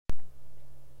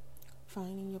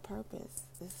finding your purpose.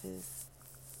 This is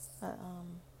an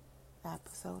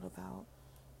episode about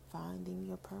finding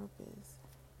your purpose.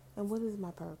 And what is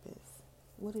my purpose?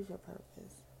 What is your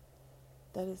purpose?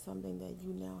 That is something that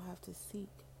you now have to seek.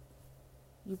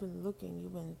 You've been looking,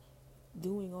 you've been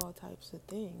doing all types of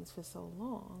things for so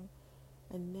long,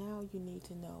 and now you need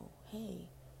to know, hey,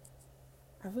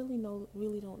 I really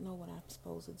don't know what I'm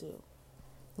supposed to do.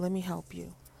 Let me help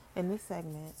you. In this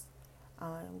segment,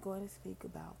 I'm going to speak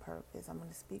about purpose. I'm going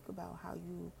to speak about how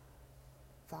you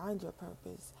find your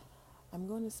purpose. I'm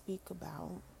going to speak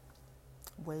about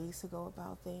ways to go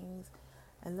about things.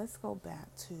 And let's go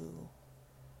back to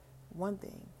one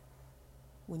thing.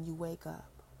 When you wake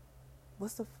up,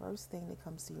 what's the first thing that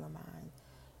comes to your mind?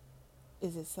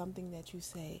 Is it something that you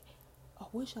say, I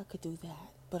wish I could do that,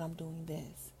 but I'm doing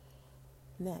this?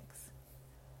 Next,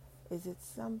 is it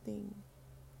something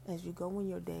as you go in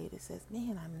your day that says,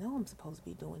 man, I know I'm supposed to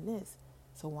be doing this,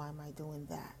 so why am I doing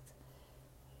that?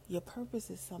 Your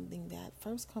purpose is something that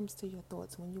first comes to your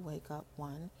thoughts when you wake up.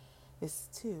 One is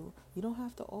two, you don't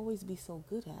have to always be so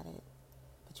good at it,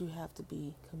 but you have to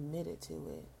be committed to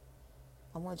it.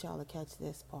 I want y'all to catch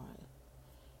this part.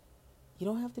 You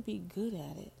don't have to be good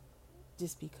at it,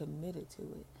 just be committed to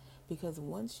it. Because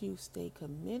once you stay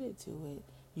committed to it,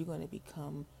 you're going to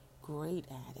become great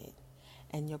at it.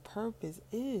 And your purpose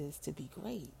is to be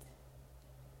great.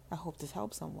 I hope this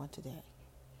helps someone today.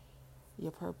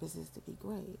 Your purpose is to be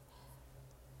great.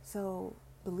 So,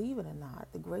 believe it or not,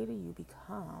 the greater you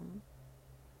become,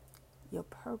 your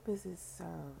purpose is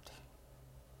served.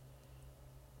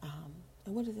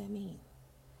 And what does that mean?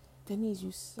 That means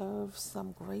you serve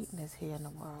some greatness here in the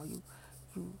world.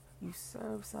 You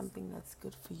serve something that's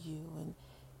good for you, and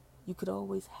you could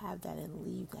always have that and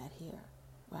leave that here,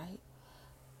 right?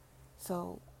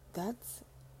 So that's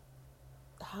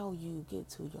how you get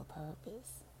to your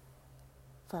purpose.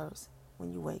 First,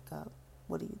 when you wake up,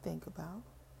 what do you think about?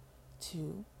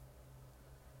 Two,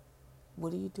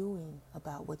 what are you doing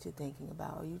about what you're thinking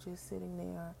about? Are you just sitting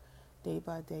there day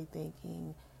by day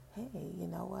thinking, hey, you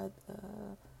know what?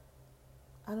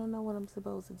 I don't know what I'm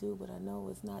supposed to do, but I know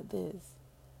it's not this.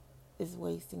 It's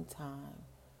wasting time.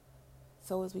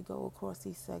 So as we go across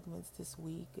these segments this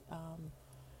week,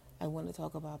 I want to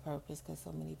talk about purpose because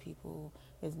so many people,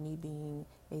 is me being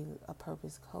a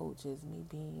purpose coach, is me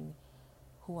being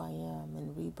who I am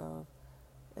in rebirth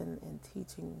and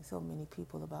teaching so many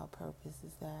people about purpose,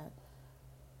 is that,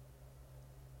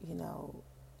 you know,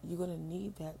 you're going to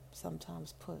need that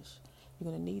sometimes push. You're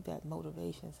going to need that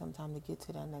motivation sometime to get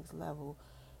to that next level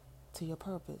to your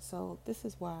purpose. So this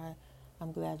is why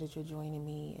I'm glad that you're joining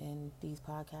me in these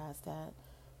podcasts, that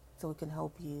so it can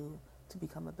help you to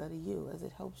become a better you. As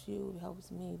it helps you, it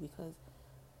helps me, because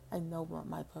I know what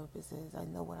my purpose is. I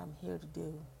know what I'm here to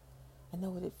do. I know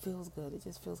what it feels good. It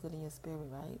just feels good in your spirit,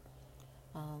 right?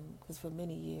 Because for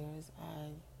many years,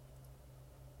 I've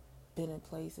been in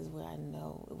places where I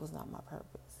know it was not my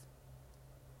purpose.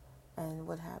 And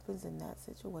what happens in that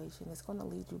situation is going to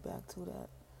lead you back to that.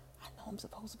 I know I'm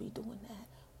supposed to be doing that.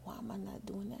 Why am I not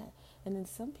doing that? And then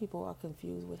some people are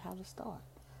confused with how to start.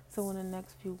 So in the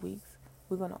next few weeks,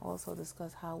 we're going to also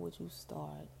discuss how would you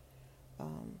start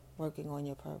working on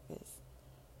your purpose.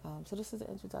 So this is the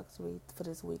introductory for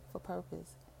this week for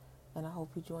purpose. And I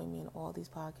hope you join me in all these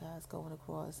podcasts going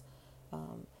across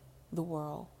the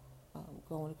world,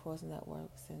 going across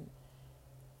networks,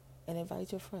 and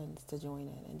invite your friends to join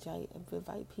in.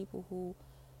 Invite people who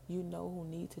you know who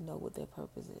need to know what their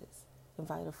purpose is.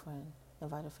 Invite a friend,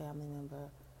 invite a family member,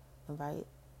 invite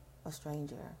a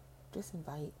stranger. Just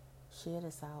invite, share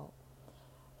this out,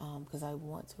 because I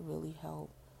want to really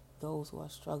help those who are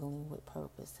struggling with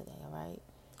purpose today.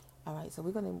 All right. So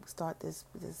we're going to start this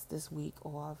week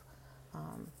off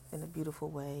in a beautiful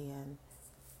way, and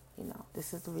you know,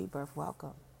 this is the rebirth.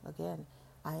 Welcome again.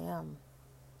 I am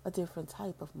a different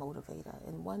type of motivator,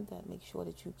 and one that makes sure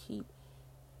that you keep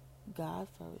God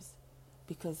first,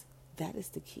 because that is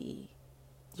the key.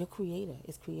 Your creator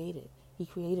is created. He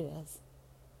created us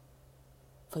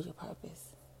for your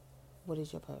purpose. What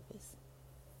is your purpose?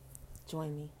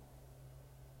 Join me.